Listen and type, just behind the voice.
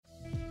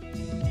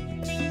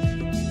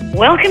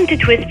Welcome to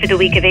Twist for the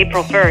week of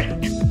April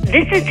 1st.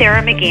 This is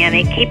Sarah McGann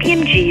at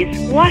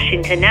KPMG's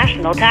Washington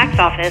National Tax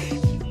Office.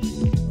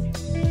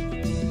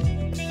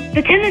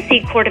 The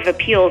Tennessee Court of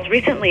Appeals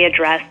recently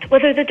addressed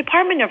whether the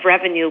Department of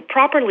Revenue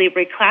properly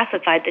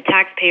reclassified the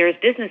taxpayer's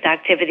business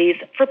activities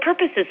for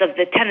purposes of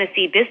the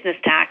Tennessee business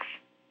tax.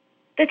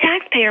 The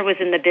taxpayer was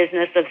in the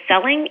business of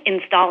selling,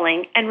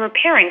 installing, and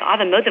repairing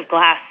automotive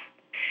glass.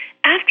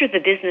 After the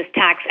Business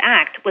Tax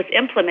Act was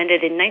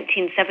implemented in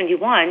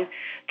 1971,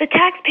 the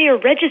taxpayer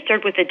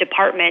registered with the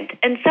department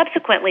and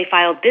subsequently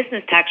filed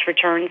business tax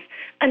returns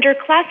under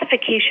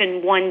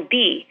Classification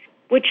 1B,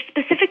 which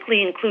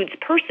specifically includes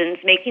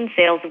persons making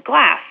sales of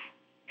glass.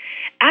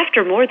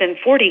 After more than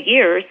 40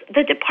 years,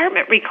 the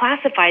department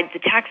reclassified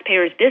the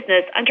taxpayer's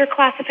business under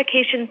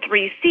Classification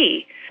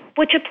 3C,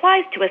 which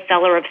applies to a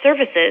seller of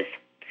services.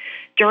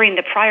 During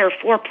the prior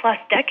 4+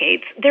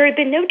 decades, there had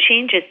been no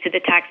changes to the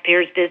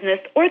taxpayer's business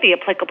or the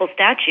applicable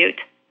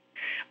statute.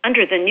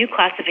 Under the new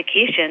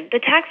classification,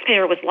 the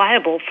taxpayer was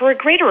liable for a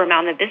greater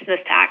amount of business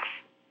tax.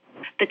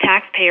 The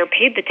taxpayer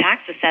paid the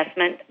tax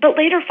assessment, but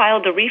later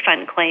filed a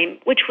refund claim,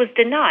 which was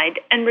denied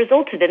and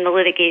resulted in the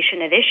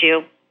litigation at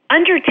issue.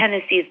 Under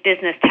Tennessee's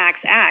Business Tax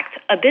Act,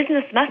 a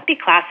business must be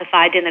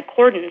classified in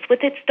accordance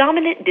with its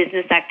dominant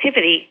business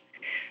activity.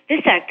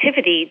 This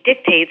activity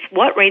dictates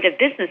what rate of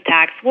business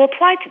tax will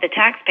apply to the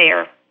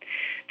taxpayer.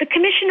 The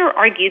commissioner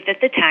argued that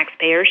the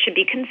taxpayer should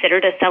be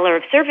considered a seller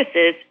of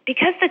services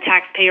because the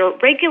taxpayer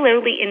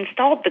regularly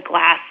installed the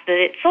glass that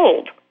it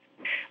sold.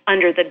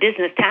 Under the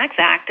Business Tax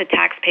Act, the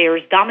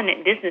taxpayer's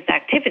dominant business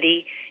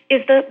activity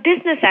is the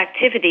business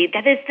activity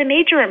that is the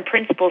major and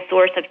principal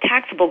source of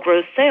taxable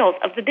gross sales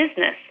of the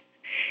business.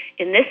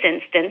 In this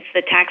instance,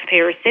 the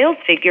taxpayer's sales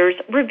figures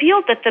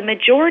revealed that the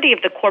majority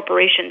of the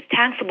corporation's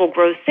taxable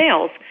gross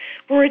sales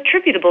were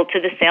attributable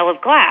to the sale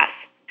of glass,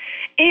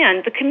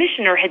 and the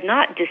commissioner had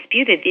not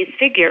disputed these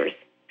figures.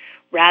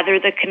 Rather,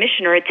 the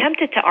commissioner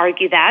attempted to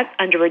argue that,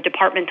 under a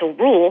departmental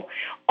rule,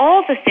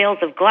 all the sales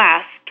of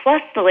glass,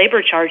 plus the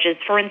labor charges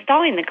for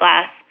installing the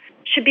glass,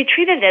 should be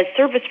treated as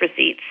service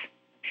receipts.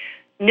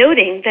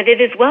 Noting that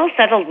it is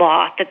well-settled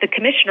law that the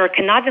commissioner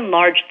cannot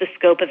enlarge the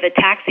scope of a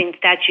taxing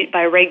statute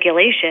by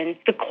regulation,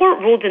 the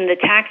court ruled in the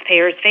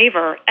taxpayer's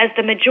favor, as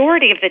the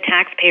majority of the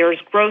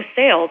taxpayer's gross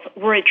sales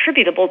were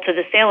attributable to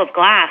the sale of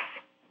glass.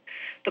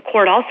 The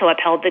court also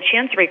upheld the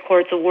Chancery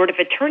Court's award of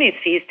attorney's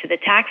fees to the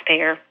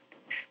taxpayer.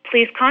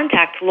 Please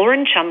contact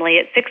Lauren Chumley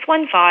at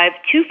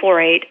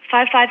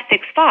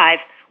 615-248-5565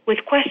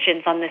 with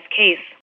questions on this case.